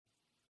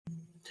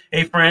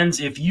Hey, friends,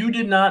 if you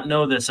did not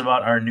know this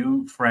about our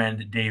new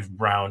friend, Dave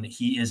Brown,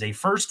 he is a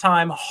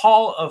first-time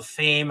Hall of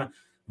Fame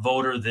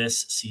voter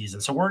this season.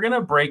 So we're going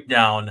to break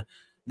down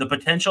the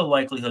potential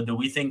likelihood that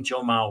we think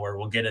Joe Mauer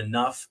will get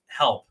enough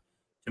help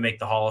to make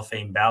the Hall of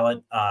Fame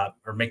ballot,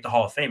 or make the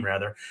Hall of Fame,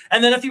 rather.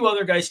 And then a few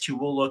other guys, too.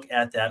 We'll look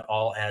at that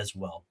all as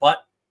well.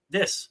 But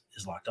this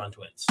is Locked On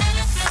Twins.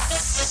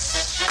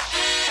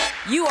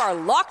 You are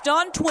Locked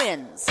On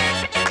Twins,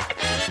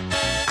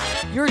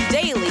 your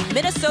daily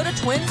Minnesota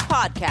Twins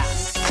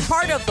podcast.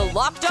 Part of the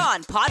Locked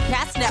On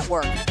Podcast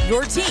Network,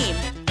 your team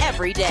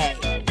every day.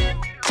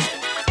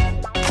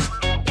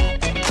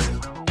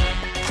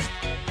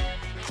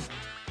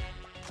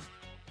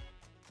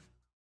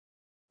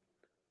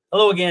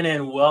 Hello again,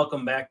 and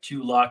welcome back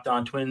to Locked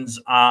On Twins.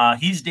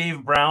 He's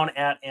Dave Brown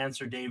at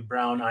Answer Dave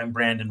Brown. I'm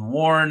Brandon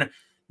Warren.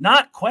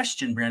 Not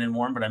question Brandon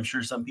Warren, but I'm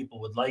sure some people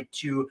would like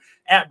to.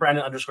 At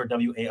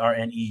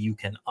Brandon_WARNE. You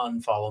can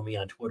unfollow me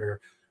on Twitter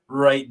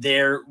right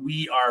there.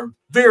 We are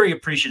very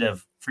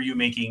appreciative for you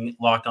making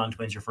Locked On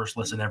Twins your first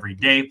listen every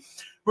day.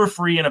 We're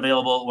free and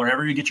available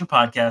wherever you get your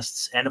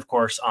podcasts, and of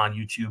course on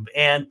YouTube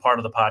and part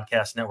of the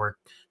podcast network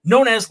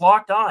known as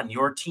Locked On,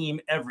 your team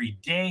every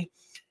day.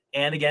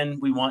 And again,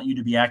 we want you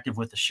to be active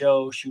with the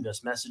show. Shoot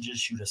us messages,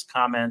 shoot us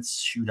comments,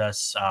 shoot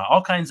us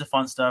all kinds of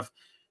fun stuff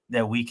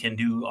that we can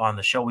do on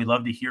the show. We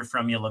love to hear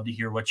from you. Love to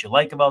hear what you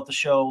like about the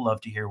show. Love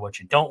to hear what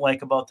you don't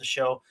like about the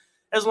show,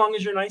 as long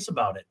as you're nice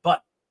about it.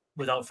 But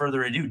without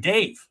further ado,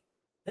 Dave,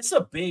 it's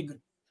a big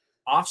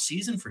off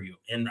season for you.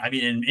 And I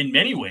mean, in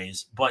many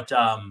ways, but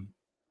an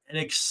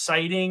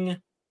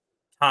exciting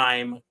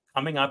time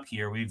coming up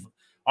here. We've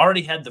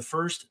already had the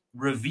first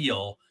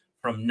reveal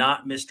from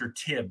Not Mr.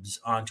 Tibbs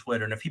on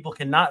Twitter. And if people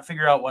cannot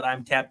figure out what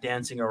I'm tap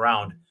dancing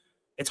around,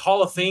 it's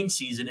Hall of Fame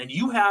season, and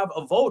you have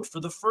a vote for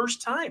the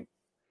first time.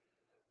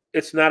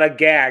 It's not a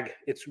gag.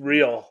 It's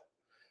real.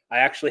 I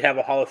actually have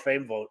a Hall of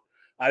Fame vote.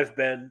 I've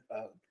been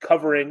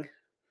covering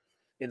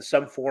in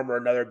some form or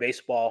another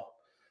baseball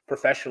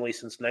professionally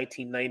since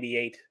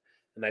 1998,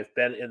 and I've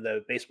been in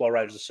the Baseball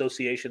Writers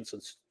Association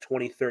since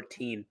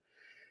 2013.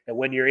 And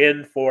when you're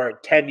in for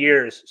 10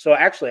 years, so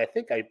actually I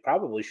think I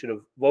probably should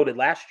have voted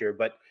last year,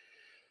 but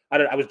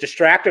I was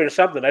distracted or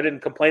something. I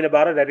didn't complain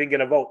about it. I didn't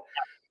get a vote.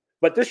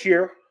 But this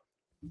year,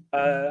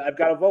 I've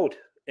got a vote,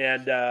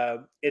 and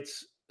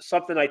it's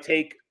something I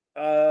take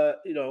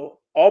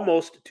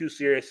almost too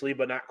seriously,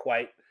 but not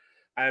quite.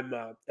 I'm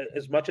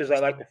as much as I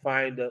like to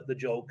find the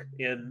joke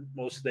in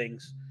most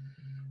things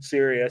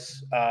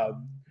serious.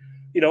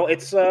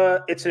 It's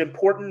an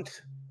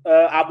important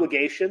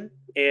obligation,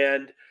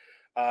 and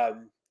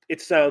it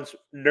sounds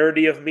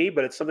nerdy of me,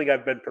 but it's something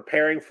I've been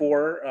preparing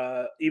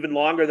for even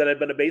longer than I've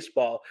been a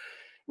baseball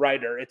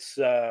writer. It's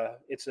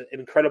an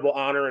incredible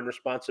honor and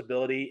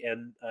responsibility,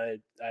 and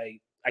I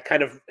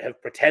kind of have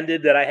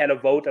pretended that I had a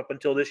vote up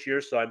until this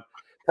year, so I'm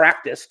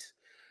practiced,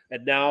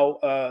 and now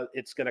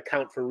it's going to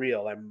count for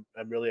real. I'm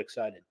really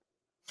excited.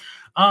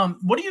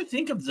 What do you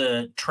think of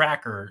the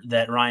tracker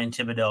that Ryan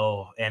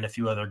Thibodeau and a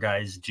few other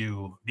guys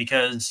do?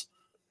 Because,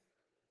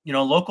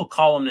 local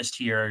columnist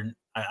here,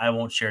 I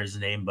won't share his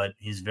name, but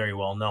he's very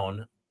well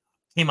known,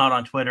 came out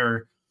on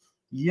Twitter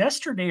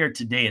yesterday or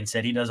today and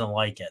said he doesn't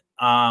like it.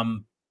 I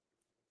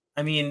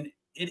mean,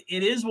 it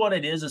is what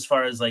it is as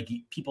far as like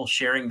people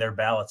sharing their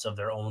ballots of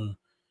their own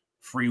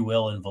free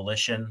will and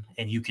volition.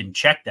 And you can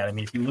check that. I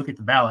mean, if you look at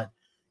the ballot,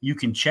 you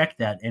can check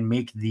that and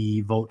make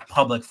the vote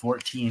public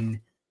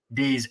 14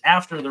 days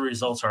after the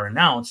results are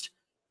announced.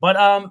 But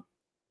I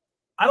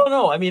don't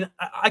know. I mean,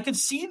 I could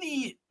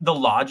see the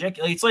logic.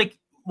 It's like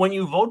when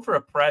you vote for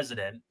a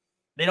president,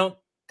 they don't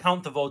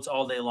count the votes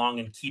all day long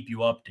and keep you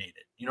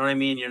updated. You know what I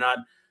mean? You're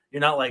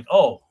not like,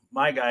 oh,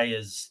 my guy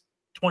is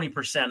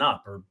 20%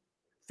 up or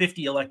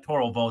 50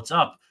 electoral votes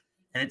up,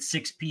 and it's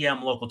 6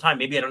 p.m. local time.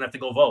 Maybe I don't have to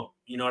go vote.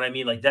 You know what I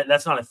mean? Like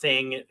that's not a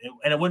thing.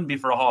 And it wouldn't be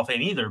for a Hall of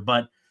Fame either.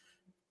 But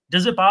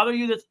does it bother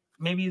you that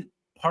maybe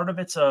part of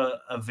it's a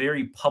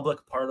very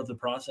public part of the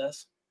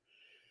process?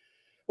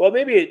 Well,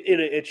 maybe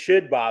it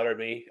should bother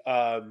me.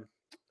 I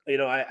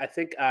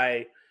think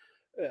I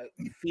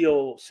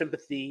feel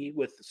sympathy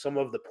with some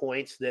of the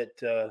points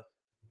that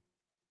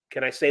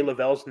can I say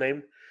Lavelle's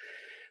name?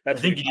 I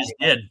think you just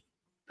did.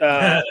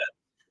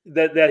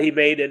 That he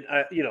made, and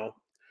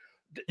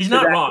he's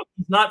not wrong.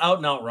 He's not out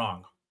and out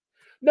wrong.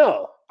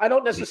 No, I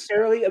don't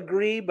necessarily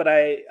agree, but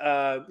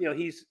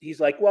he's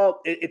like,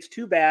 well, it's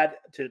too bad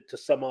to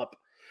sum up.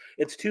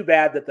 It's too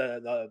bad that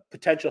the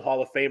potential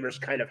Hall of Famers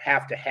kind of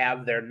have to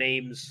have their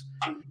names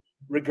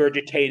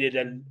regurgitated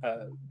and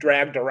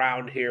dragged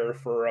around here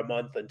for a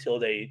month until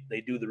they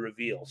do the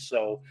reveal.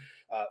 So,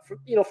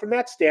 from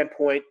that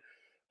standpoint,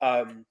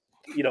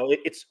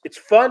 it's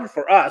fun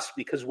for us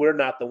because we're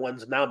not the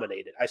ones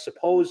nominated. I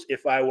suppose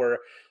if I were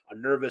a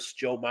nervous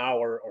Joe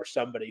Mauer or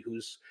somebody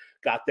who's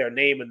got their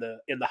name in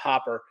the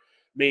hopper,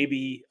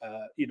 maybe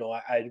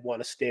I'd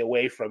want to stay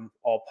away from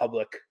all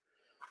public,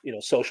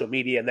 social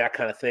media and that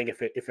kind of thing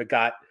if it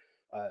got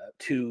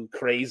too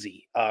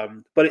crazy.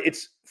 But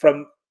it's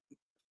from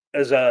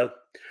as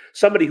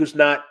somebody who's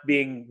not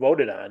being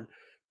voted on.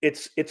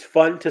 it's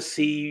fun to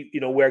see,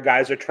 where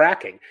guys are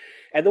tracking.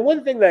 And the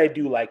one thing that I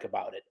do like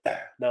about it,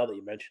 now that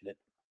you mentioned it,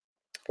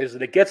 is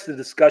that it gets the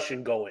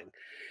discussion going.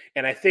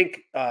 And I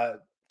think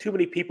too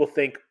many people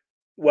think,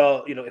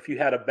 well, if you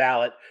had a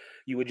ballot,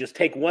 you would just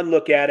take one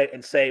look at it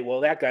and say,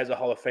 well, that guy's a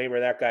Hall of Famer.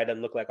 That guy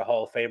doesn't look like a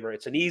Hall of Famer.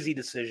 It's an easy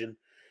decision,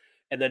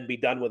 and then be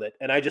done with it.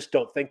 And I just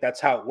don't think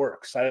that's how it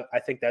works. I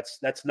think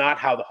that's not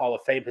how the Hall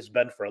of Fame has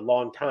been for a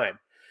long time.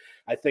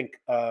 I think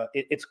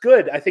it's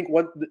good. I think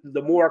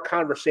the more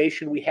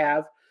conversation we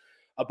have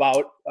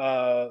about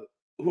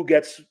who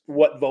gets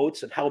what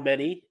votes and how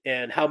many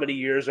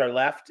years are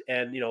left,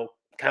 and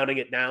counting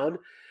it down,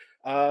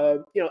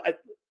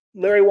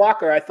 Larry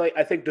Walker, I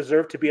think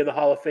deserved to be in the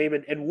Hall of Fame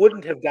and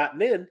wouldn't have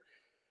gotten in,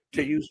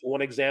 to use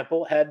one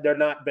example, had there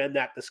not been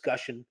that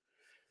discussion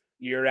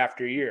year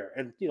after year.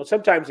 And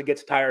sometimes it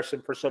gets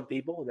tiresome for some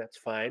people, and that's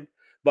fine.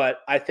 But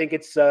I think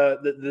it's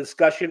the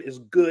discussion is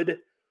good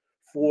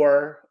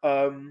for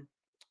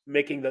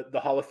making the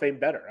Hall of Fame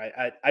better.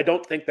 I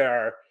don't think there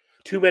are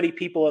too many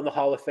people in the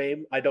Hall of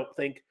Fame. I don't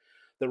think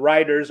the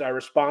writers are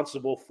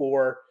responsible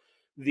for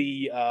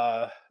the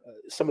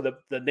some of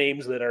the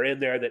names that are in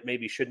there that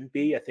maybe shouldn't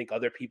be. I think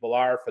other people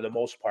are, for the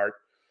most part.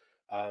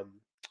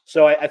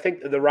 So I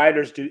think the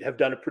writers have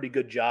done a pretty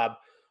good job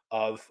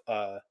of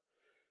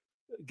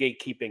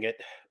gatekeeping it.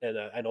 And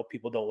I know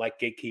people don't like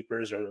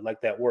gatekeepers or like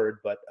that word,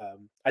 but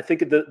I think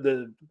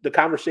the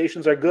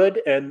conversations are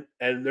good, and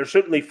they're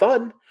certainly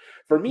fun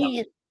for me.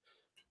 Yeah.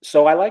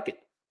 So I like it.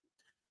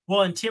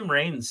 Well, and Tim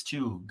Raines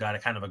too got a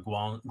kind of a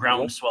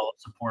groundswell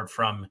of support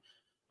from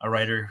a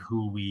writer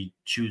who we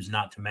choose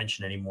not to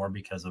mention anymore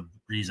because of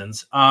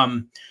reasons.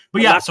 But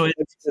yeah, so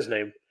it's his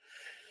name.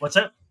 What's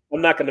that?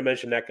 I'm not going to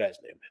mention that guy's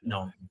name.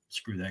 No,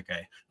 screw that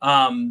guy.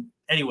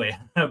 Anyway,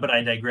 but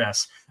I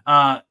digress.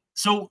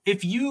 So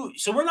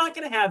we're not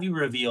going to have you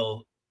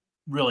reveal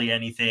really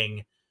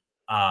anything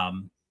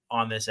on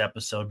this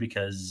episode,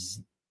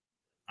 because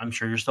I'm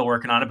sure you're still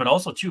working on it, but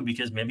also too,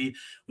 because maybe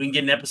we can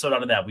get an episode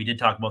out of that. We did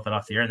talk about that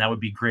off the air, and that would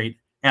be great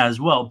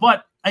as well.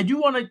 But I do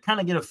want to kind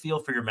of get a feel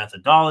for your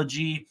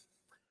methodology,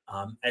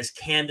 as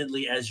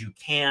candidly as you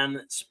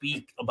can.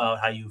 Speak about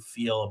how you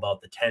feel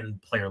about the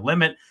 10-player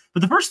limit.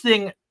 But the first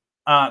thing,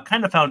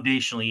 kind of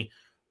foundationally,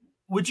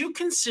 would you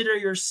consider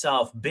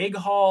yourself big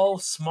hall,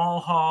 small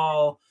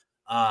hall?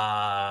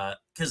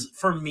 Because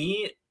for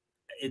me,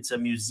 it's a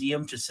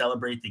museum to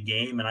celebrate the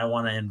game, and I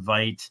want to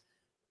invite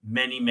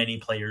many, many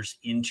players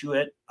into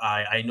it.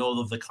 I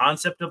know the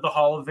concept of the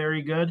hall is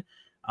very good.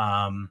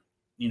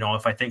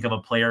 If I think of a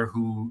player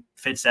who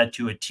fits that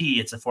to a T,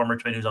 it's a former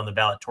Twin who's on the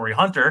ballot, Torrey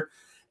Hunter.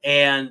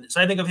 And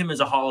so I think of him as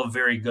a hall of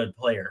very good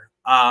player.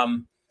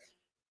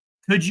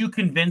 Could you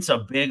convince a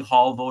big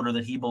hall voter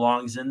that he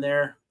belongs in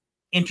there?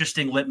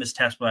 Interesting litmus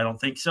test, but I don't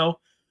think so.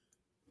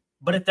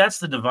 But if that's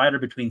the divider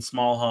between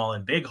small hall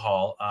and big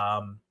hall,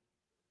 I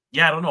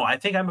don't know. I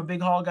think I'm a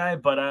big hall guy,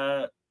 but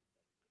I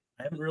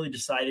haven't really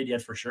decided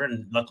yet for sure.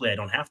 And luckily I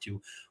don't have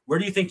to. Where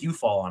do you think you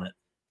fall on it?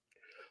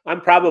 I'm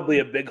probably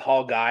a big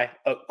hall guy.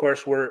 Of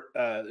course, we're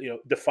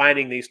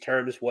defining these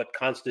terms, what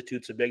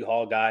constitutes a big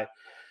hall guy.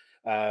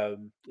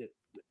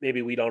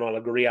 Maybe we don't all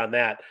agree on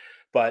that,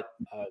 but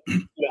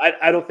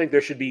I don't think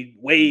there should be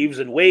waves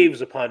and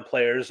waves upon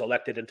players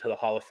elected into the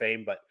Hall of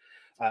Fame. But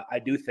I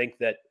do think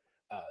that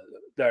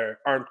there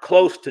aren't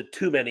close to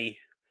too many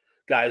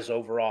guys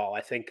overall.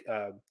 I think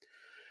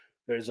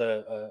there's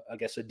I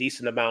guess a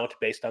decent amount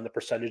based on the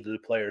percentage of the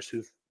players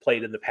who've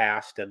played in the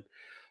past. And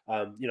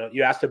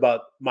you asked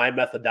about my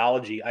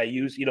methodology. I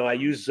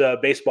use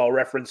Baseball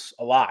Reference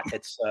a lot.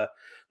 It's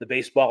the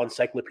baseball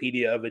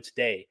encyclopedia of its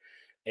day.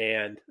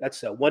 And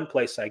that's one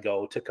place I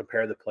go to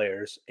compare the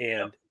players,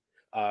 and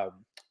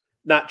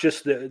not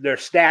just their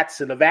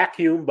stats in a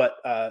vacuum, but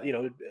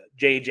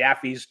Jay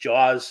Jaffe's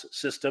JAWS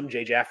system.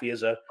 Jay Jaffe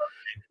is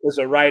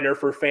a writer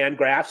for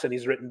Fangraphs, and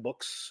he's written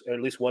books, or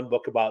at least one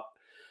book, about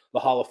the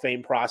Hall of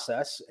Fame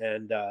process.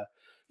 And I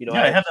have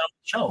that on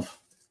the shelf.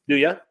 Do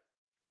you?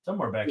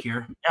 Somewhere back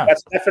here. Yeah,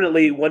 that's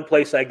definitely one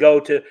place I go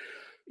to.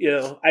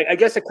 I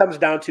guess it comes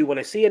down to when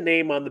I see a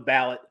name on the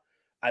ballot,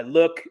 I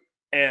look.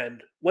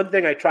 And one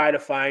thing I try to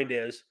find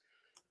is,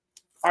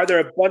 are there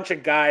a bunch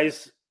of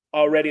guys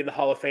already in the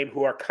Hall of Fame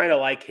who are kind of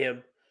like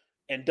him?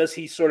 And does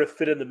he sort of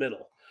fit in the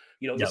middle?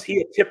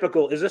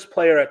 Is this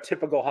player a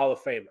typical Hall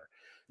of Famer?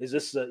 Is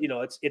this,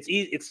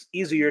 it's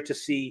easier to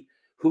see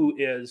who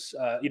is,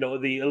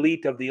 the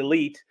elite of the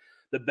elite,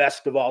 the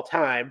best of all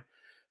time.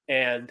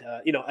 And,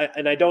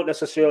 and I don't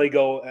necessarily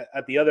go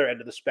at the other end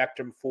of the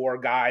spectrum for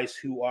guys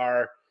who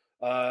are,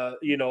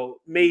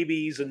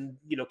 maybes and,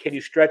 can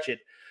you stretch it?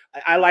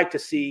 I like to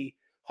see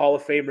Hall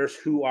of Famers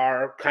who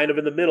are kind of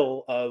in the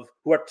middle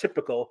who are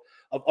typical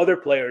of other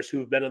players who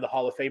have been in the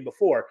Hall of Fame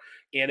before.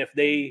 And if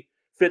they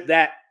fit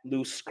that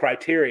loose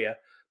criteria,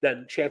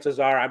 then chances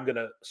are I'm going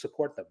to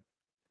support them.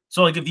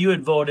 So like if you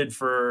had voted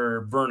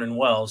for Vernon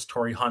Wells,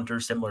 Torrey Hunter,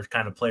 similar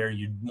kind of player,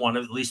 you'd want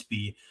to at least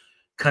be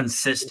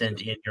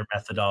consistent in your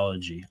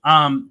methodology.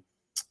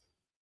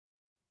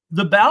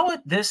 The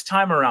ballot this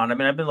time around, I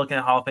mean, I've been looking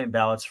at Hall of Fame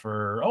ballots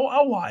for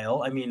a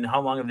while. I mean, how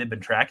long have they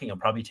been tracking them?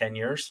 Probably 10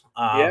 years.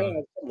 Yeah,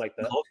 something like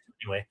that.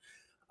 Anyway,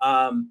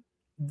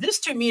 this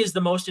to me is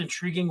the most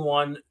intriguing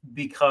one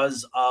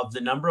because of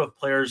the number of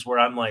players where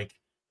I'm like,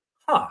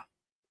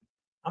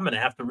 I'm going to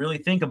have to really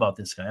think about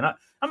this guy. And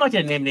I'm not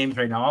going to name names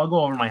right now. I'll go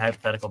over my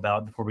hypothetical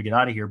ballot before we get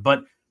out of here.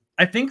 But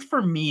I think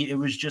for me, it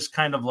was just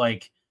kind of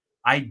like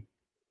I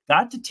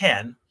got to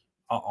 10.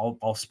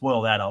 I'll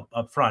spoil that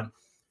up front.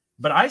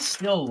 But I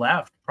still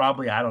left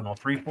probably, I don't know,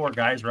 3-4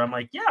 guys where I'm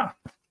like, yeah,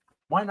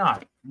 why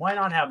not? Why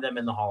not have them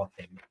in the Hall of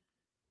Fame?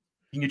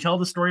 Can you tell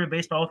the story of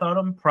baseball without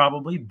them?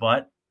 Probably,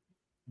 but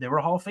they were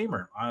a Hall of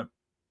Famer.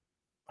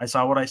 I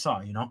saw what I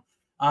saw, you know?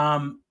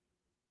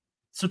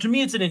 So to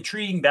me, it's an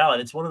intriguing ballot.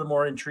 It's one of the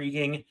more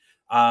intriguing.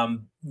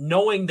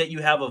 Knowing that you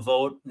have a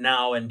vote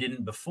now and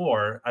didn't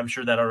before, I'm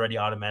sure that already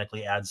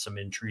automatically adds some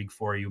intrigue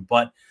for you.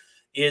 But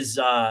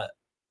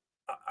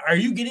are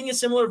you getting a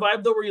similar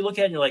vibe, though, where you look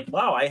at it and you're like,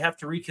 wow, I have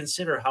to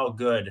reconsider how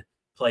good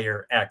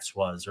player X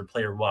was, or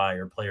player Y,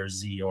 or player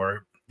Z,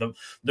 or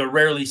the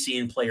rarely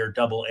seen player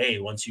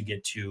AA once you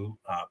get to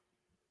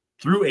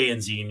through A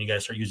and Z and you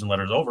guys start using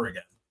letters over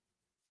again?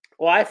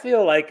 Well, I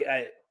feel like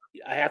I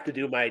have to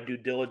do my due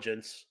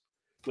diligence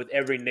with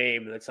every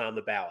name that's on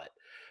the ballot.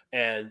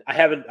 And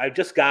I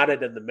just got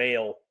it in the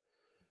mail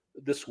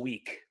this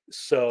week.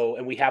 So,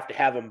 and we have to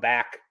have them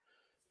back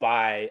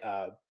by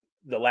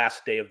the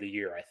last day of the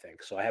year, I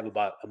think. So I have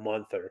about a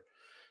month or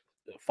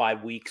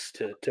 5 weeks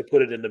to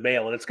put it in the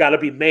mail, and it's got to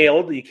be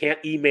mailed. You can't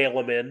email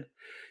them in.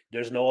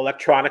 There's no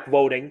electronic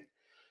voting.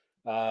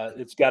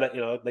 It's got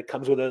to, it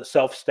comes with a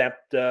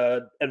self-stamped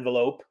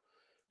envelope,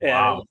 and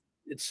wow.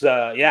 It's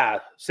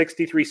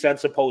 63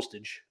 cents of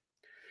postage.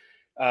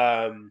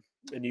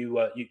 And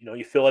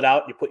you fill it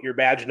out, you put your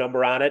badge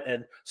number on it,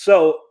 and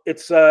so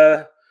it's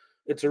a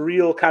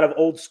real kind of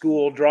old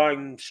school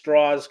drawing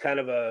straws kind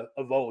of a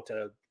vote.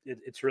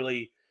 It's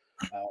really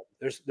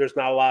there's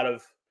not a lot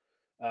of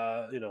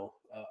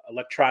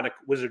electronic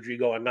wizardry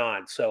going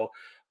on. So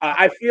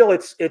I feel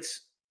it's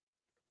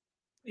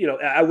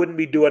I wouldn't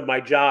be doing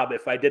my job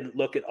if I didn't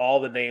look at all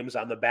the names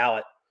on the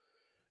ballot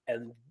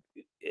and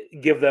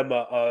give them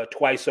a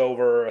twice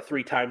over, a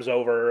 3 times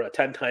over, a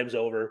 10 times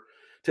over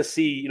to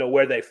see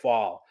where they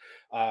fall.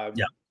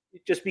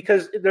 Just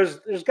because there's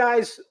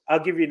guys. I'll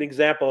give you an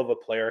example of a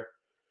player.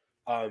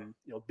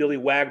 Billy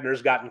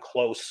Wagner's gotten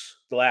close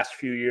the last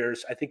few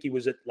years. I think he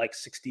was at like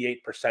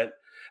 68%.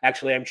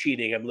 Actually, I'm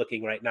cheating. I'm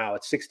looking right now.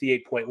 It's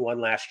 68.1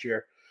 last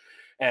year.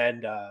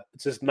 And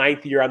it's his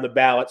 9th year on the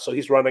ballot, so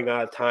he's running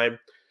out of time.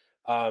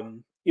 I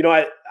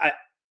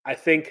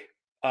think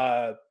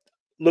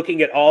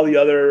looking at all the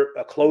other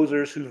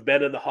closers who've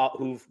been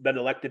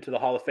elected to the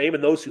Hall of Fame,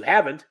 and those who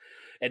haven't,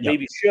 and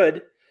maybe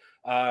should,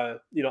 I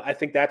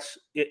think that's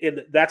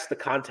the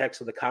context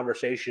of the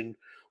conversation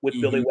with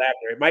Billy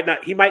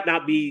Wagner. He might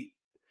not be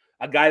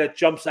a guy that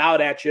jumps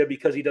out at you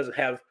because he doesn't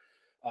have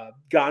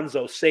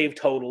gonzo save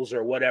totals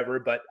or whatever,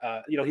 but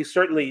he's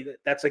certainly,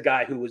 that's a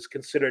guy who was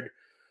considered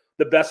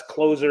the best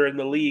closer in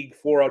the league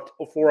for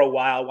a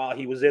while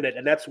he was in it,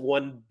 and that's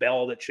one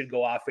bell that should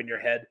go off in your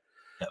head.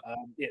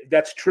 If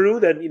that's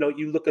true, then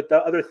you look at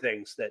the other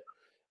things that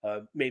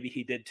maybe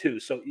he did too.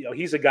 So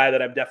he's a guy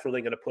that I'm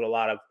definitely going to put a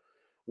lot of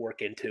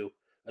work into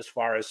as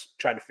far as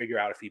trying to figure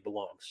out if he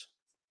belongs.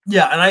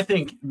 Yeah, and I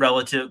think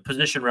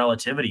position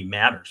relativity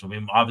matters. I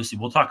mean, obviously,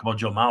 we'll talk about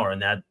Joe Mauer,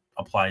 and that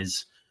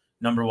applies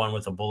number one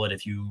with a bullet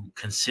if you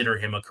consider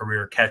him a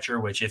career catcher,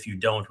 which if you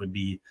don't would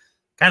be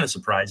kind of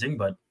surprising,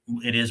 but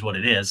it is what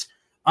it is.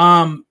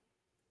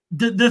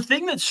 The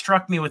thing that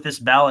struck me with this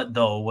ballot,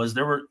 though, was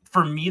there were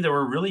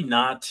really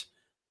not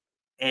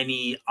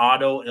any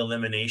auto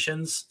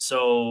eliminations.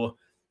 So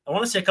I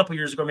want to say a couple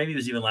years ago, maybe it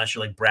was even last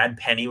year, like Brad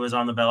Penny was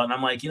on the ballot. And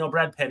I'm like,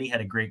 Brad Penny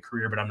had a great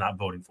career, but I'm not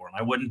voting for him.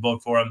 I wouldn't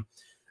vote for him.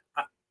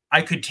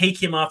 I could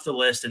take him off the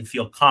list and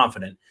feel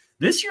confident.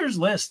 This year's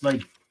list,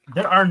 like,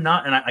 there are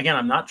not, and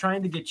I'm not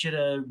trying to get you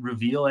to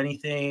reveal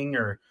anything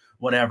or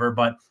whatever,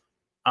 but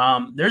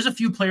there's a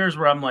few players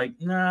where I'm like,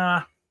 nah,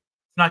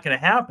 it's not going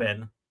to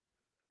happen.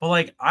 But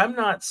like, I'm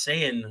not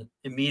saying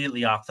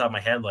immediately off the top of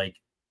my head, like,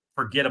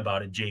 forget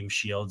about it, James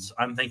Shields.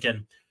 I'm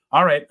thinking,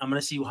 all right, I'm going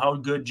to see how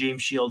good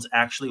James Shields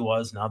actually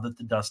was now that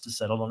the dust has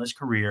settled on his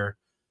career.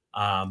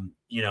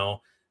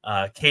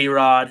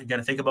 K-Rod, you got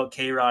to think about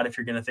K-Rod if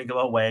you're going to think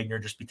about Wagner,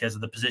 just because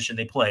of the position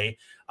they play.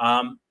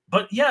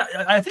 But yeah,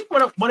 I think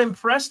what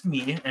impressed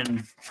me,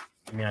 and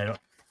I mean, I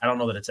don't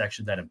know that it's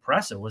actually that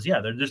impressive, was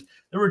there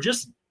were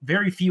just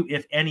very few,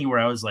 if any, where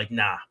I was like,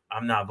 nah,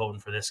 I'm not voting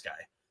for this guy.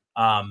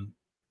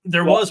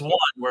 There was one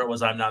where it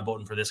was, I'm not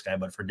voting for this guy,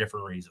 but for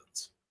different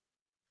reasons.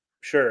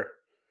 Sure.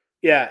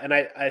 Yeah. And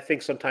I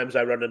think sometimes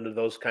I run into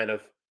those kind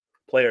of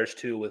players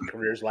too, with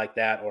careers like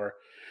that, or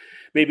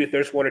maybe if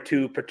there's one or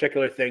two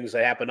particular things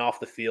that happen off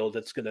the field,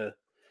 it's going to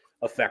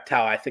affect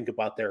how I think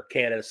about their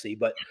candidacy.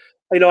 But,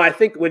 I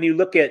think when you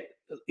look at,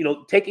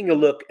 taking a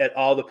look at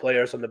all the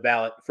players on the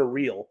ballot for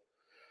real,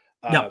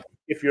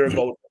 if you're a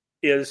voter,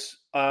 is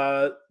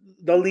the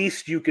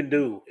least you can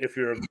do if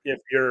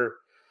you're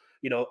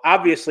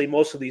Obviously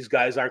most of these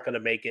guys aren't going to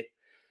make it.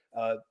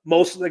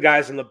 Most of the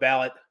guys on the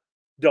ballot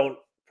don't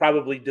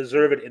probably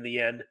deserve it in the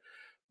end,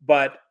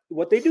 but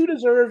what they do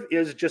deserve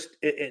is just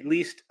at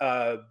least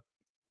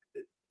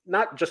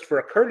not just for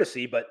a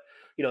courtesy, but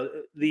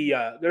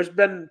there's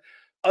been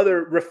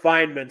other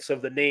refinements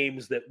of the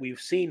names that we've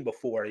seen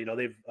before.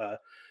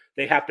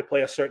 They have to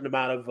play a certain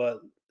amount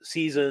of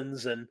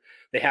seasons, and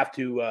they have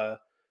to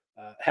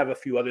have a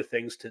few other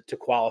things to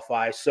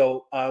qualify.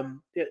 So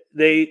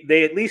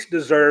they at least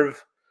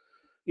deserve,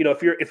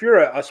 if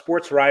you're a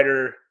sports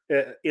writer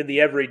in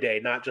the everyday,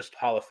 not just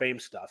Hall of Fame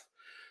stuff,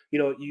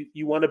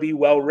 you want to be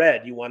well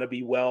read, you want to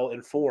be well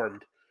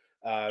informed,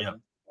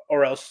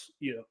 or else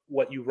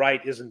what you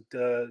write isn't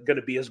going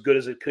to be as good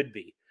as it could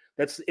be.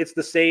 It's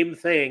the same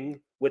thing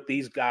with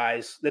these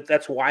guys.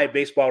 That's why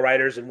baseball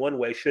writers, in one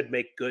way, should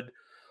make good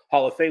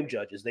Hall of Fame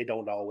judges. They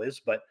don't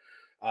always, but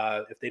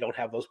if they don't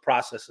have those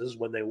processes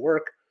when they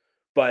work.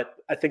 But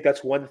I think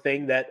that's one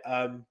thing that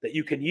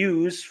you can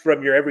use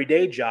from your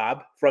everyday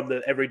job, from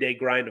the everyday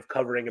grind of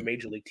covering a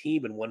major league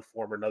team in one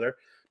form or another,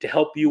 to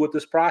help you with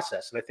this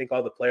process. And I think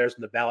all the players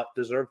in the ballot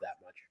deserve that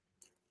much.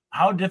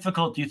 How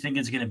difficult do you think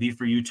it's going to be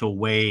for you to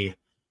weigh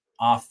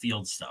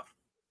off-field stuff?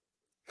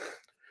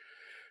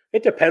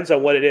 It depends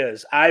on what it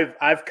is.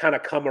 I've kind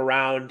of come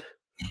around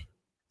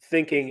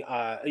thinking,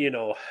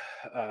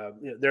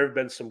 there have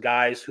been some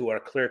guys who are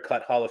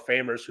clear-cut Hall of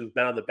Famers who've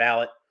been on the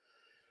ballot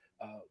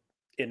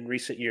in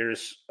recent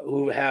years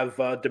who have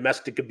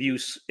domestic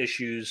abuse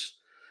issues,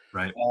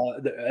 right?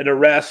 An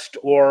arrest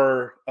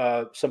or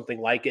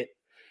something like it.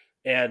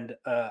 And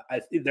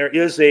there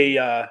is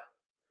a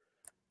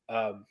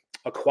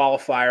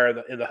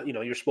qualifier in the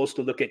you're supposed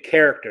to look at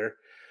character.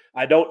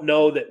 I don't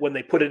know that when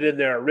they put it in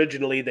there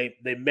originally,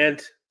 they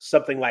meant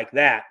something like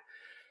that.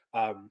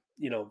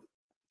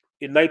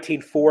 In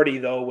 1940,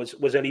 though,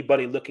 was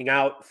anybody looking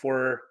out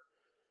for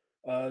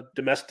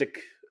domestic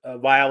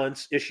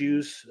violence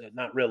issues?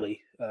 Not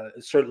really.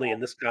 Certainly in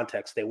this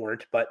context, they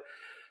weren't. But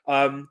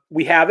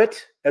we have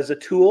it as a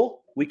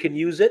tool. We can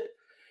use it.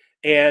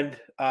 And,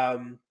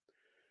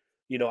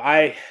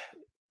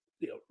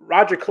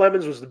 Roger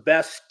Clemens was the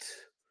best,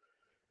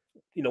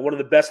 one of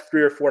the best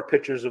 3 or 4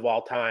 pitchers of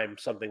all time,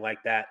 something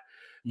like that.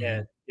 Mm-hmm.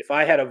 And if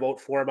I had a vote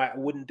for him, I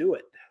wouldn't do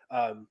it,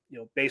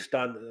 based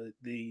on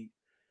the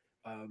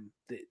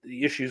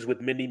issues with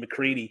Mindy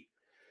McCready,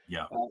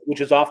 which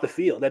is off the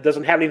field. That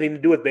doesn't have anything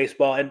to do with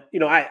baseball. And,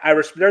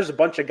 there's a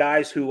bunch of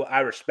guys who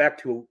I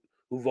respect who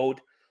vote,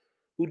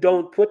 who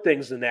don't put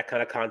things in that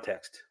kind of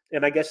context.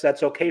 And I guess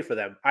that's okay for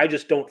them. I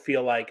just don't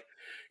feel like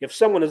if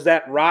someone is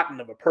that rotten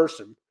of a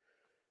person,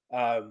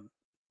 I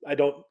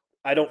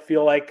don't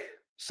feel like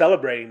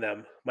celebrating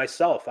them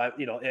myself. And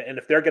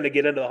if they're going to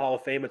get into the Hall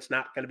of Fame, it's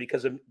not going to be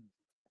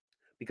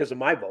because of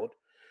my vote.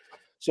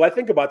 So I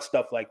think about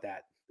stuff like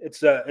that.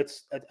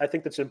 I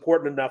think that's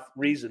important enough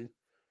reason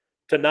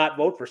to not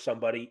vote for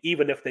somebody,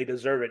 even if they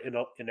deserve it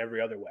in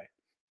every other way.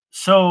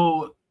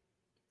 So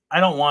I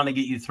don't want to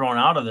get you thrown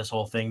out of this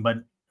whole thing, but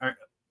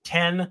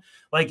 10,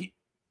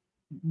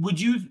 would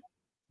you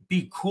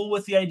be cool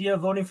with the idea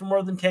of voting for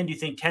more than 10? Do you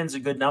think 10 is a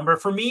good number?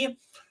 For me,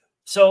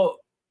 so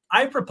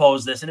I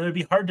propose this, and it would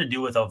be hard to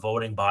do with a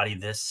voting body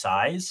this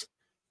size,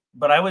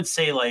 but I would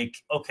say,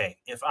 okay,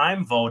 if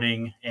I'm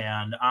voting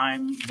and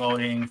I'm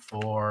voting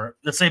for,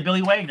 let's say,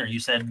 Billy Wagner, you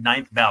said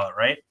 9th ballot,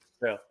 right?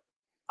 Yeah.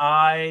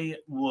 I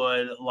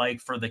would like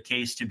for the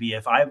case to be,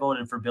 if I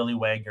voted for Billy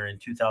Wagner in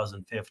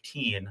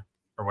 2015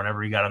 or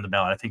whenever he got on the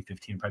ballot, I think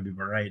 15 probably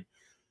be right.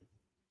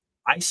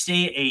 I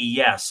say a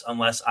yes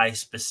unless I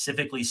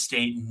specifically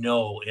state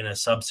no in a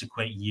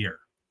subsequent year.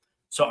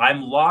 So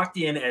I'm locked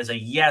in as a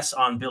yes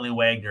on Billy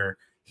Wagner.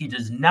 He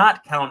does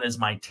not count as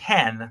my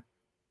 10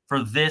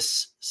 for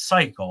this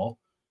cycle.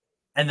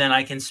 And then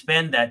I can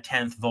spend that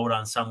 10th vote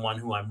on someone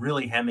who I'm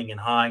really hemming and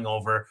hawing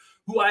over,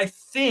 who I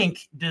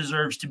think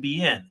deserves to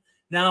be in.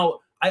 Now,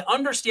 I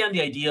understand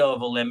the idea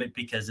of a limit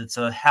because it's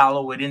a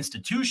hallowed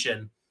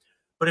institution.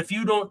 But if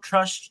you don't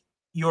trust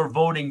your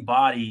voting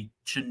body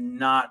to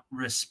not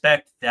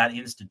respect that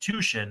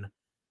institution,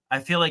 I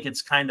feel like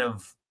it's kind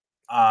of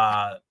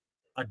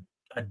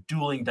a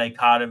dueling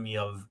dichotomy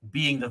of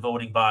being the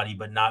voting body,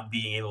 but not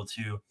being able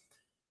to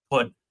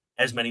put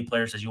as many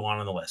players as you want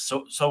on the list.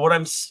 So what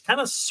I'm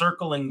kind of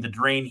circling the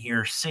drain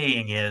here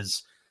saying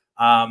is,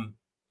 I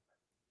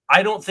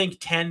don't think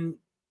 10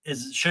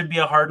 should be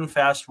a hard and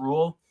fast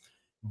rule,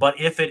 but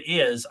if it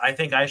is, I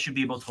think I should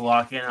be able to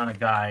lock in on a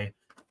guy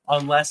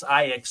unless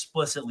I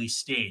explicitly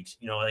state,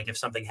 if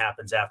something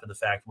happens after the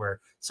fact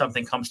where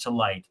something comes to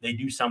light, they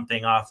do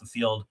something off the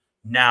field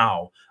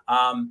now.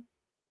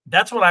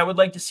 That's what I would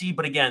like to see.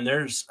 But again,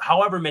 there's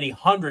however many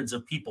hundreds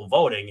of people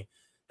voting,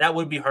 that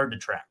would be hard to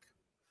track.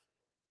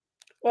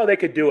 Well, they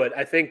could do it.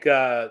 I think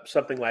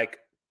something like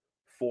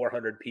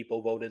 400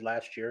 people voted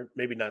last year,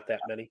 maybe not that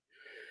many.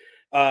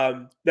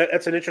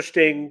 That's an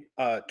interesting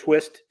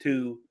twist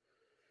to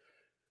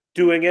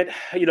doing it.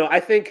 I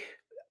think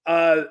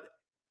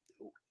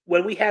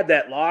when we had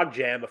that log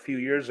jam a few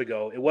years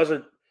ago, it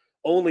wasn't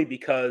only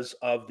because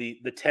of the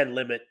 10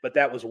 limit, but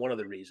that was one of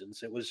the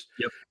reasons. It was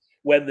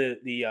when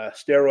the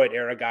steroid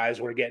era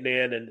guys were getting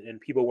in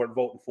and people weren't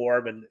voting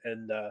for them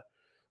and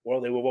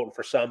well, they were voting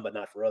for some, but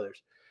not for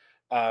others.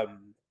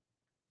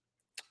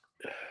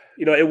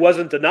 It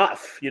wasn't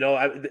enough.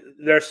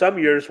 There are some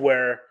years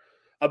where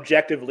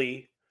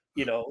objectively,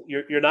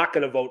 you're not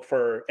going to vote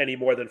for any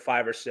more than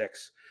 5 or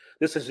 6.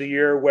 This is a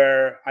year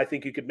where I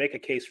think you could make a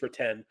case for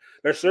 10.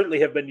 There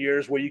certainly have been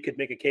years where you could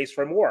make a case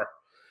for more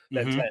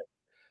than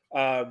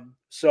 10.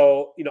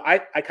 So,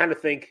 I kind of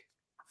think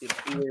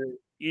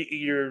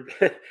you're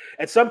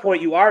at some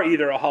point you are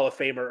either a Hall of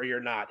Famer or you're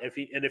not.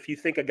 If you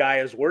think a guy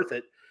is worth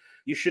it,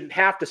 you shouldn't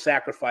have to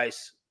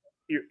sacrifice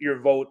your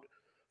vote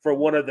for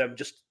one of them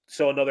just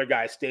so another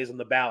guy stays on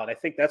the ballot. I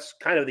think that's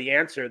kind of the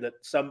answer that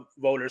some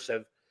voters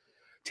have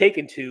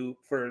taken to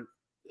for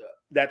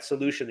that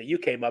solution that you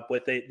came up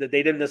with. They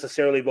didn't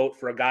necessarily vote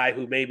for a guy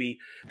who maybe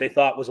they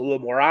thought was a little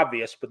more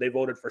obvious, but they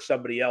voted for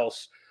somebody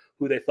else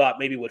who they thought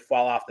maybe would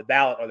fall off the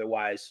ballot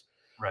otherwise.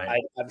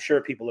 Right. I'm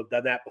sure people have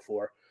done that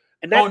before.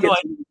 And that I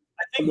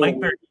think Mike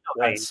Bardino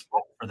got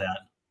smoked for that.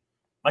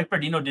 Mike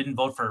Bardino didn't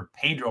vote for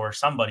Pedro or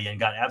somebody and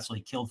got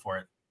absolutely killed for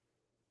it.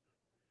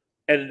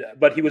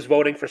 But he was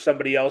voting for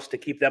somebody else to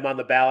keep them on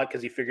the ballot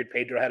because he figured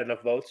Pedro had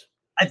enough votes.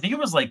 I think it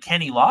was like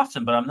Kenny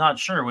Lofton, but I'm not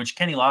sure, which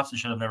Kenny Lofton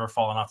should have never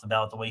fallen off the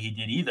ballot the way he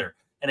did either.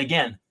 And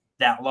again,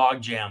 that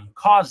logjam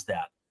caused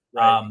that.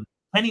 Right.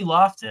 Kenny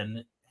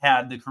Lofton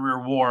had the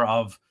career war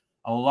of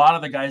a lot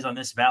of the guys on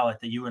this ballot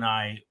that you and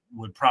I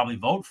would probably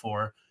vote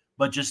for,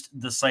 but just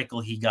the cycle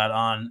he got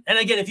on. And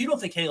again, if you don't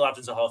think Kenny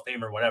Lofton's a Hall of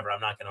Famer or whatever,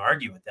 I'm not going to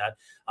argue with that,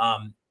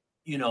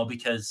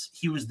 because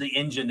he was the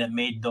engine that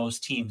made those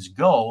teams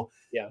go.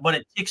 Yeah. But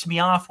it ticks me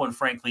off when,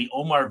 frankly,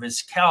 Omar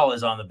Vizquel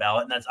is on the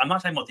ballot. And I'm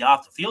not talking about the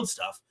off-the-field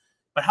stuff,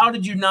 but how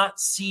did you not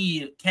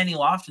see Kenny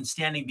Lofton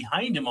standing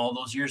behind him all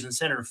those years in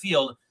center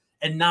field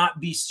and not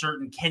be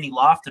certain Kenny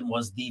Lofton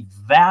was the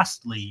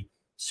vastly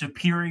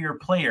superior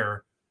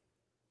player?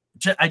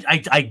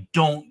 I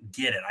don't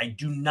get it. I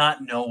do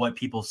not know what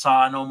people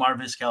saw in Omar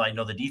Vizquel. I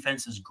know the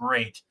defense is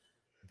great,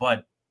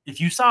 but if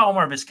you saw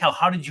Omar Vizquel,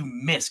 how did you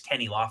miss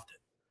Kenny Lofton?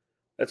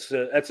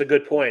 That's a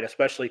good point,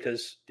 especially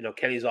because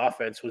Kenny's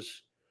offense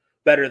was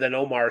better than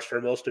Omar's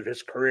for most of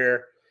his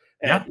career.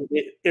 And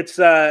it's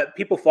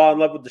people fall in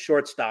love with the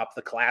shortstop,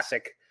 the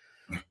classic,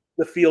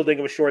 the fielding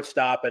of a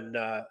shortstop, and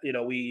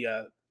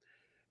it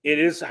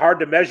is hard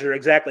to measure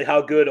exactly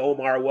how good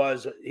Omar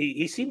was.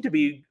 He seemed to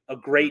be a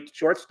great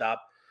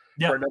shortstop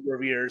for a number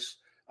of years.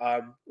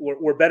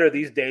 We're better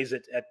these days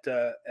at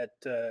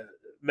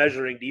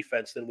measuring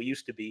defense than we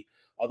used to be,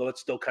 although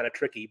it's still kind of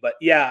tricky. But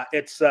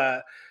that's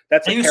a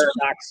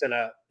paradox and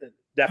a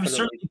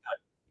definitely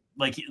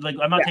like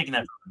I'm not taking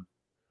that from him.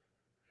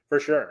 For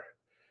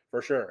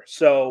sure.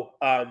 So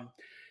I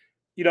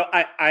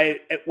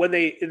when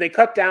they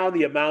cut down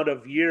the amount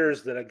of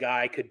years that a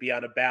guy could be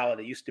on a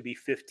ballot, it used to be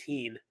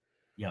 15.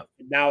 Yeah.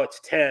 Now it's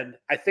 10.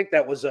 I think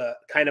that was a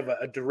kind of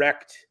a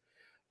direct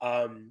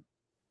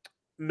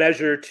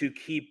measure to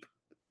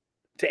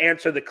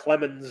answer the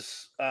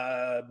Clemens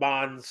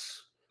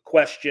Bonds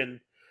question.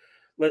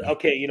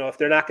 Okay, if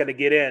they're not going to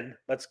get in,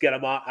 let's get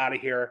them out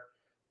of here,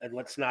 and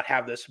let's not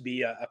have this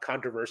be a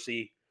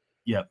controversy.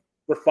 Yep.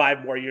 For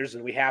 5 more years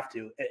than we have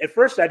to. At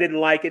first, I didn't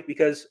like it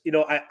because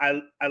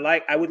I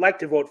would like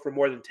to vote for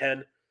more than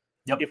 10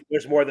 if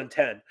there's more than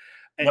 10,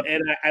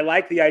 and I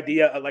like the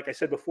idea, like I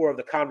said before, of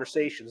the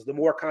conversations. The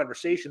more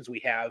conversations we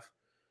have,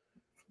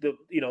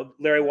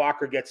 Larry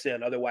Walker gets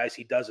in. Otherwise,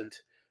 he doesn't,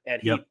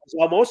 and he was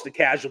almost a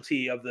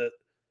casualty of the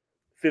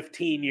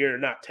 15-year,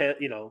 not 10,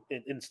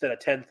 instead of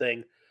 10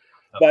 thing.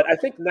 But I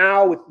think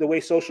now with the way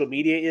social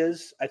media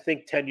is, I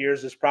think 10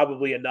 years is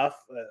probably enough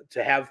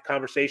to have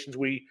conversations.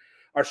 We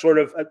are sort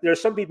of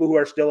there's some people who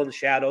are still in the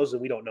shadows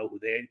and we don't know who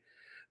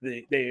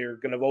they are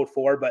going to vote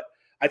for. But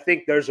I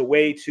think there's a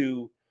way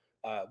to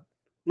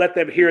let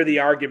them hear the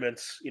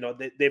arguments.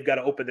 They've got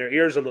to open their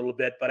ears a little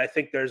bit. But I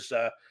think there's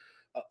a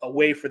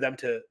way for them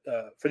to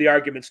for the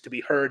arguments to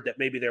be heard that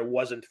maybe there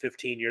wasn't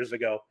 15 years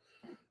ago.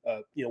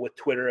 With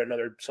Twitter and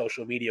other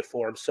social media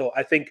forums. So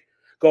I think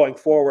going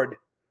forward,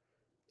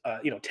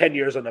 10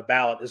 years on the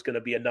ballot is going to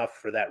be enough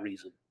for that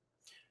reason.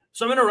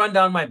 So I'm going to run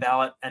down my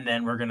ballot, and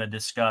then we're going to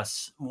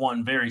discuss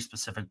one very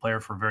specific player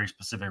for very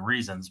specific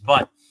reasons.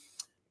 But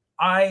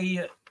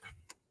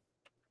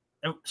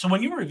so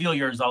when you reveal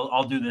yours,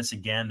 I'll do this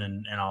again,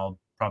 and I'll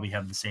probably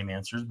have the same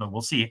answers, but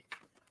we'll see.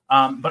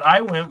 But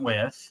I went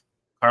with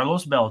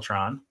Carlos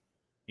Beltran,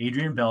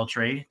 Adrian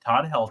Beltre,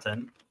 Todd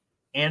Helton,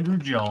 Andrew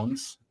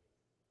Jones,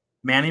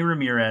 Manny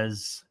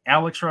Ramirez,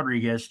 Alex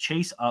Rodriguez,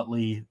 Chase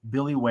Utley,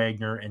 Billy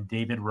Wagner, and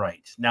David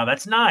Wright. Now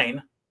that's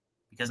 9,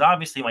 because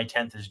obviously my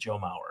 10th is Joe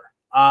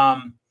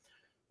Mauer.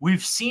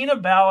 We've seen a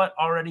ballot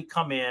already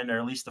come in, or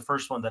at least the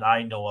first one that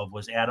I know of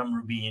was Adam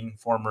Rubin,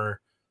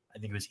 former, I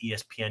think it was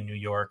ESPN New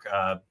York,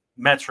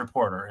 Mets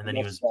reporter, and then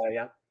he was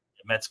a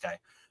Mets guy.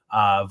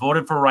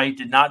 Voted for Wright,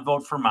 did not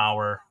vote for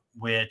Mauer,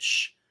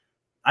 which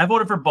I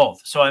voted for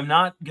both. So I'm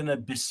not going to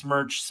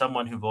besmirch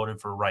someone who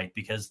voted for Wright,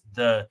 because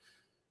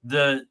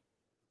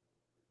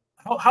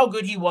how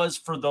good he was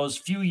for those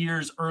few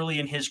years early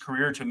in his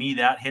career, to me,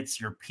 that hits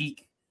your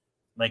peak.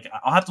 Like,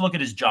 I'll have to look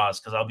at his jaws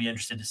because I'll be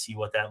interested to see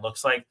what that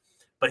looks like.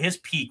 But his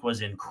peak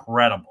was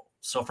incredible.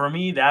 So for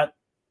me,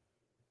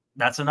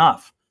 that's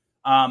enough.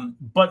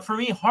 But for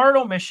me, hard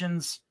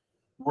omissions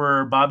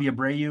were Bobby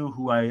Abreu,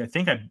 who I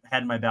think I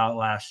had in my ballot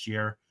last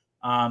year.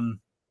 Andy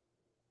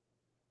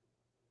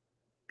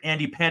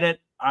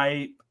Pettit,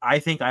 I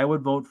think I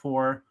would vote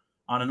for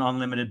on an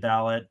unlimited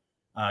ballot.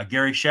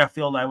 Gary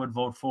Sheffield, I would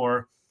vote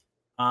for.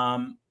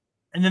 And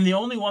then the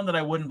only one that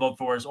I wouldn't vote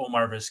for is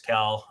Omar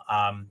Vizquel.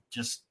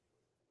 Just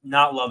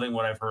not loving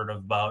what I've heard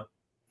about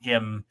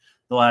him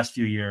the last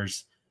few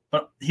years.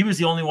 But he was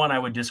the only one I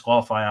would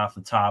disqualify off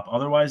the top.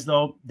 Otherwise,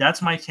 though,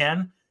 that's my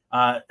 10.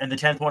 And the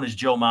 10th one is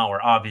Joe Mauer,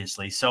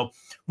 obviously. So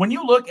when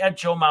you look at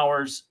Joe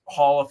Mauer's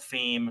Hall of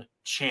Fame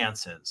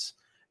chances,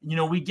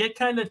 we get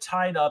kind of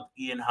tied up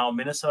in how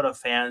Minnesota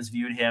fans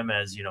viewed him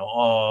as,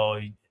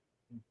 he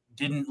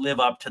didn't live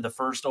up to the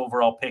first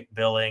overall pick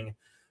billing.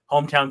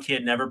 Hometown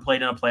kid, never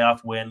played in a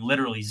playoff win,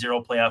 literally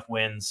 0 playoff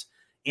wins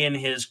in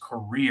his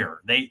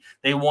career.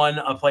 They won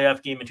a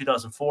playoff game in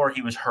 2004.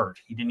 He was hurt.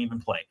 He didn't even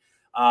play.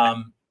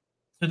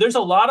 So there's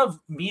a lot of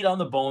meat on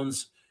the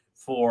bones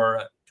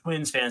for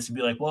Twins fans to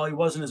be like, well, he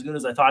wasn't as good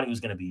as I thought he was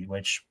going to be,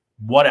 which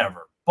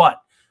whatever. But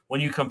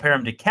when you compare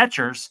him to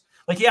catchers,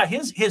 like, yeah,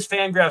 his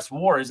Fangraphs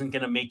WAR isn't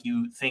going to make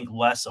you think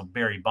less of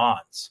Barry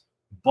Bonds,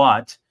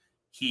 but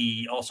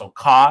he also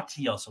caught,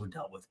 he also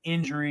dealt with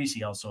injuries.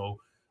 He also,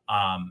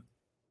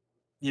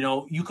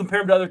 you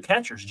compare him to other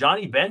catchers.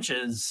 Johnny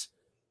Bench's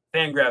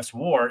Fangraphs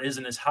WAR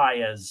isn't as high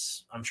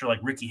as, I'm sure, like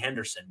Ricky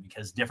Henderson,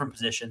 because different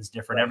positions,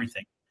 different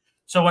everything.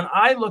 So when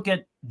I look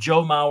at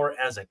Joe Mauer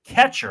as a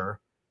catcher,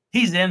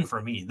 he's in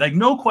for me. Like,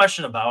 no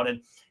question about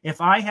it.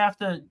 If I have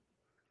to,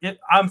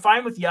 I'm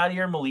fine with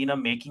Yadier Molina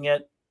making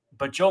it,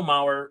 but Joe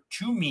Mauer,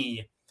 to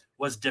me,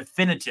 was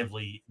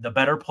definitively the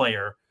better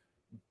player.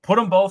 Put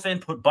them both in,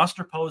 put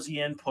Buster Posey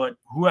in, put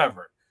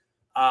whoever.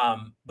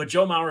 But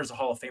Joe Mauer is a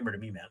Hall of Famer to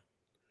me, man.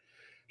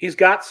 He's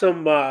got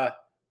some,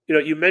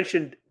 you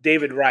mentioned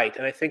David Wright,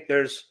 and I think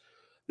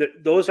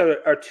those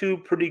are two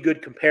pretty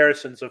good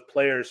comparisons of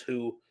players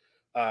who,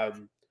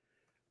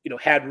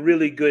 had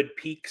really good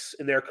peaks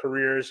in their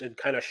careers and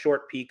kind of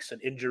short peaks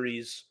and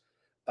injuries,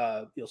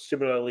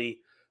 similarly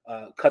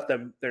cut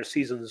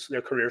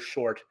their careers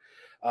short.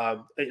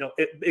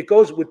 It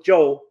goes with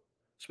Joe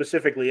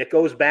specifically. It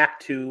goes back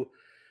to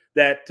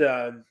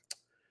that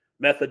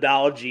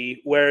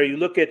methodology where you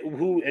look at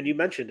who, and you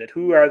mentioned it,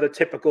 who are the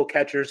typical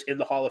catchers in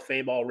the Hall of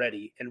Fame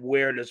already, and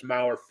where does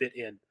Mauer fit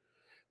in?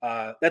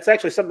 That's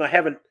actually something I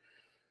haven't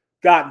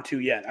gotten to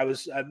yet.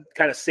 I'm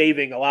kind of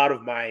saving a lot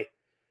of my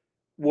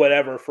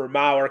whatever for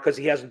Mauer because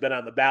he hasn't been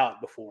on the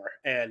ballot before,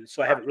 and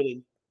so I haven't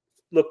really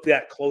looked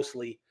that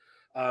closely.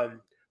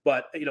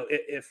 But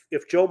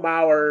if Joe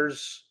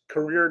Mauer's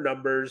career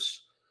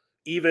numbers,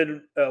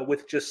 even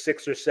with just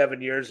 6 or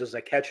 7 years as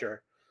a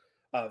catcher,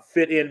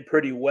 fit in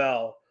pretty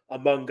well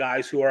among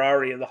guys who are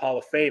already in the Hall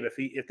of Fame,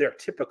 if they're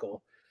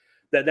typical,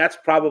 then that's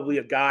probably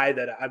a guy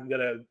that I'm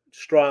going to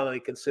strongly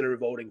consider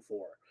voting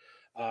for.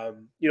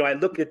 I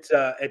look at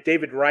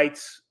David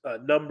Wright's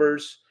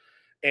numbers,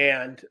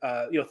 and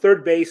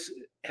third base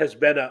has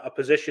been a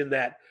position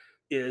that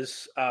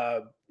is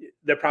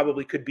there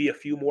probably could be a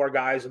few more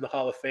guys in the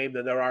Hall of Fame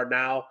than there are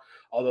now,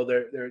 although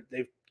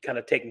they've kind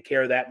of taken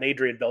care of that. And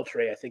Adrian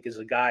Beltre, I think, is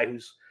a guy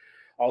who's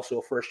also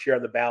a first year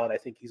on the ballot. I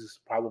think he's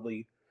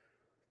probably,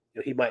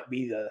 he might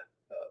be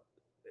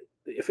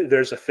if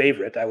there's a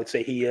favorite, I would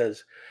say he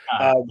is.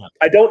 I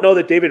don't know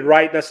that David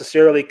Wright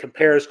necessarily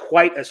compares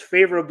quite as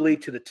favorably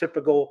to the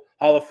typical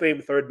Hall of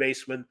Fame third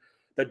baseman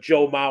that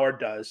Joe Mauer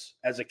does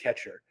as a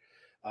catcher.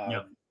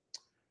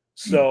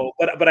 So,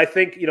 but I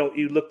think,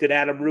 you looked at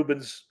Adam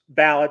Rubin's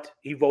ballot,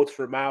 he votes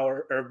for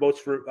Mauer, or votes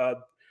for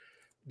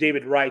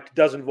David Wright,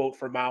 doesn't vote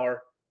for Mauer.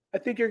 I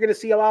think you're going to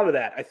see a lot of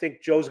that. I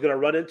think Joe's going to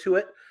run into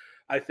it.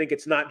 I think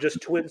it's not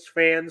just Twins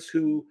fans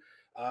who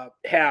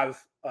have,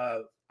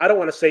 I don't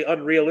want to say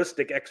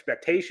unrealistic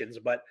expectations,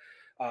 but,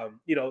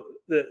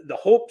 the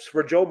hopes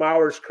for Joe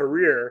Mauer's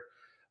career,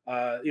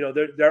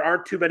 there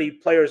aren't too many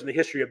players in the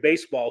history of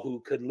baseball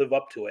who could live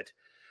up to it.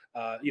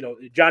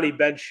 Johnny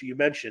Bench, you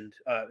mentioned,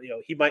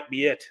 he might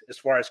be it as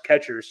far as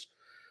catchers.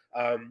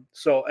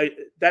 So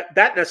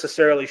that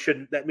necessarily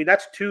shouldn't,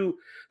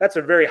 that's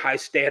a very high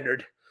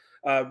standard.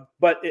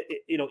 But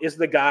is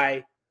the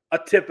guy a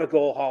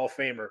typical Hall of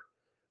Famer?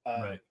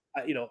 Right.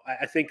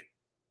 I think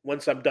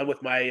once I'm done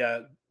with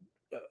my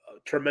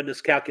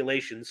tremendous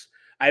calculations,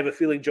 I have a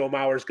feeling Joe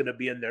Mauer is going to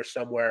be in there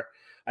somewhere.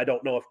 I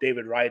don't know if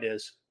David Wright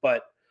is,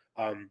 but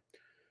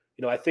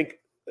I think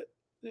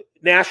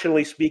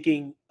nationally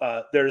speaking,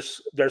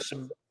 there's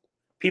some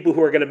people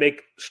who are going to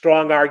make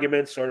strong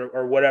arguments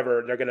or whatever.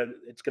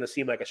 It's going to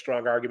seem like a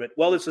strong argument.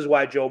 Well, this is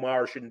why Joe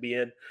Mauer shouldn't be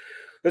in.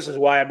 This is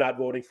why I'm not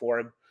voting for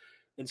him.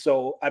 And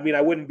so,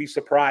 I wouldn't be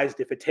surprised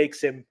if it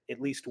takes him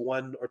at least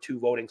 1 or 2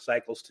 voting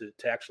cycles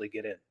to actually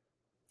get in.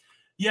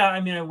 Yeah,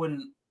 I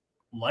wouldn't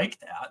like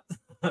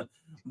that,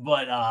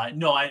 but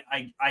no,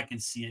 I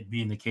could see it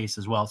being the case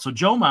as well. So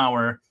Joe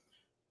Mauer,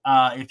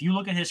 if you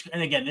look at his,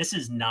 and again, this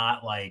is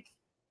not like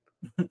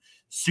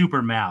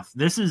super math.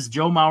 This is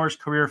Joe Mauer's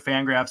career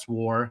Fangraphs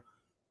WAR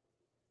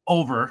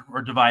over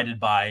or divided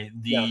by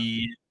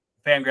the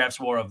Fangraphs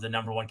WAR of the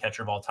number one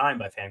catcher of all time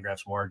by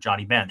Fangraphs WAR,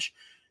 Johnny Bench,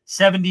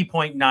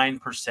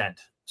 70.9%.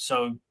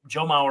 So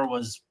Joe Mauer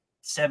was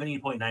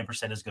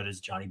 70.9% as good as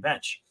Johnny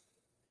Bench.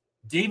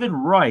 David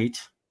Wright,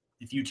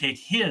 if you take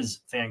his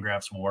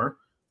Fangraphs WAR,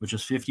 which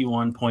was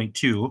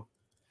 51.2,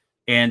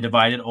 and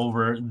divide it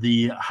over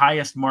the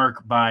highest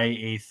mark by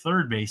a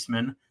third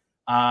baseman,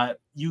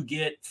 you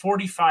get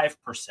 45%.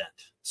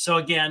 So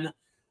again,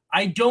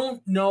 I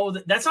don't know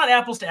that's not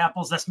apples to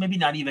apples. That's maybe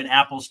not even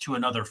apples to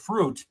another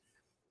fruit,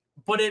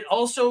 but it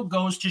also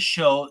goes to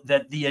show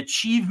that the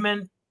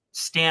achievement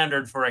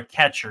standard for a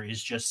catcher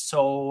is just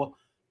so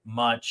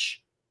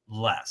much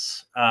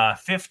less.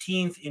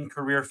 15th in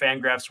career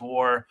Fangraphs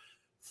WAR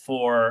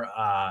for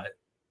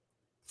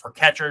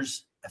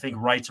catchers. I think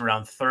Wright's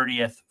around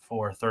 30th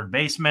for third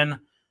baseman.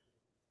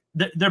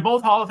 They're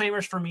both Hall of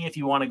Famers for me if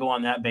you want to go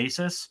on that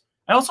basis.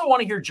 I also want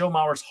to hear Joe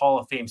Mauer's Hall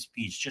of Fame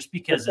speech, just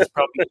because it's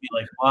probably going to be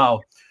like,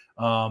 wow,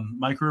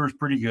 my career was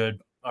pretty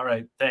good. All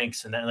right,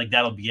 thanks. And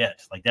that'll be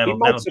it. He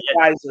might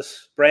surprise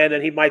us,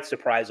 Brandon. He might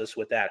surprise us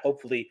with that.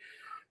 Hopefully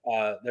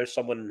there's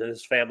someone in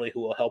his family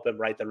who will help him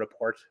write the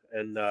report.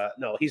 And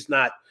no, he's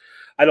not.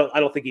 I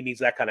don't think he needs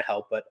that kind of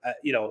help. But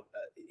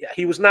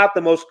he was not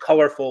the most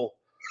colorful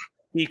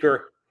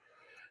speaker,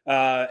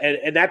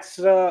 and that's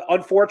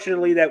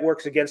unfortunately that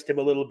works against him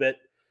a little bit.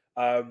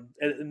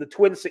 And the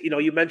Twins,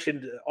 you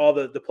mentioned all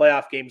the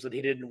playoff games that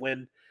he didn't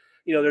win.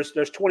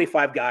 There's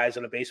 25 guys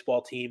on a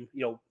baseball team.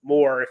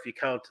 More if you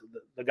count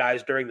the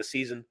guys during the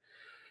season.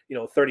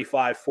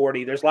 35,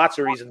 40. There's lots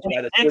of reasons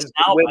why the Twins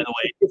win. By the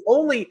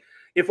way,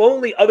 if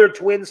only other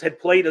Twins had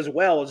played as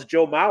well as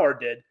Joe Mauer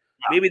did,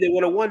 maybe they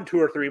would have won 2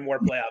 or 3 more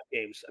playoff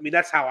games. I mean,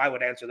 that's how I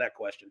would answer that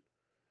question.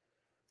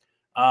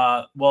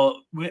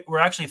 Well, we're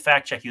actually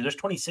fact checking you. There's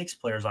 26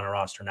 players on a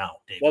roster now,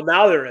 Dave. Well,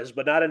 now there is,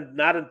 but not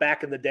in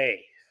back in the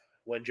day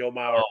when Joe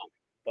Mauer.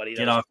 Buddy,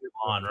 get off your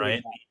lawn,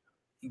 right?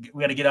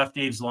 We got to get off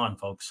Dave's lawn,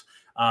 folks.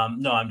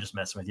 No, I'm just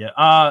messing with you.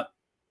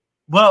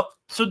 Well,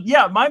 so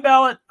yeah, my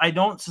ballot I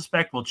don't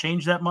suspect will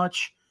change that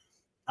much.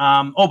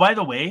 By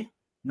the way,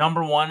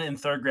 number one in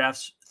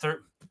Fangraphs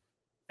third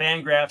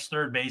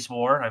base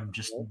WAR. I'm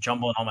just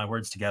jumbling all my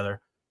words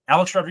together.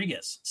 Alex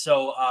Rodriguez.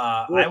 So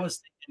I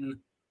was thinking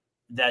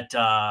that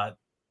I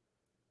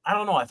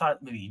don't know. I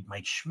thought maybe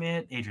Mike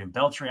Schmidt, Adrian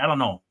Beltre. I don't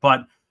know,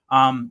 but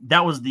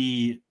that was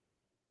the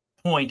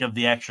point of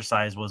the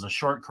exercise. Was a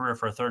short career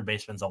for a third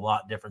baseman's a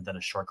lot different than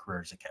a short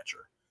career as a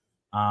catcher.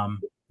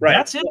 Right.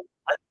 That's it.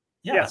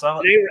 Yeah.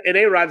 And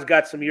A-Rod's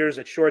got some years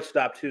at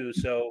shortstop too.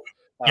 So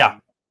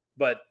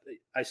but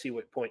I see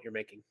what point you're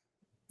making.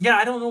 Yeah,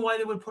 I don't know why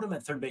they would put him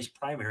at third base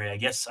primary. I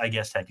guess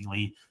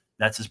technically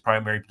that's his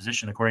primary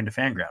position according to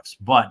Fangraphs,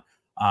 but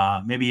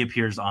maybe he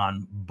appears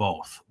on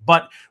both.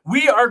 But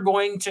we are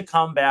going to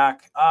come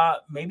back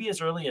maybe as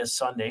early as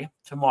Sunday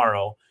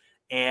tomorrow,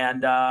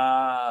 and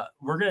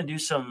we're going to do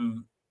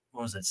some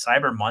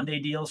Cyber Monday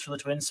deals for the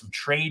Twins, some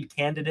trade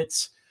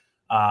candidates.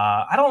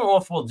 I don't know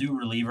if we'll do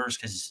relievers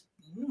because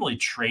we don't really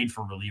trade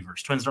for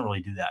relievers. Twins don't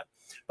really do that.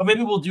 But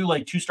maybe we'll do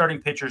like 2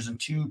 starting pitchers and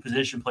 2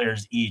 position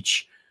players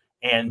each,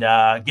 and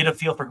get a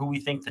feel for who we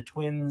think the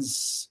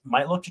Twins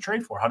might look to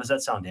trade for. How does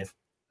that sound, Dave?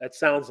 That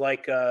sounds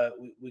like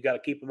we got to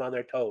keep them on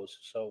their toes.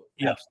 So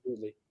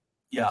absolutely.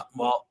 Yeah.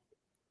 Well,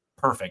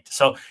 perfect.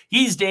 So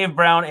he's Dave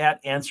Brown at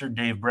Answer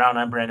Dave Brown.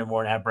 I'm Brandon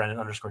Warren at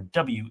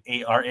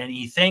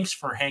Brandon_WARNE. Thanks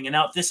for hanging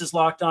out. This is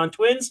Locked On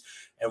Twins,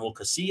 and we'll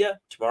see you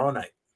tomorrow night.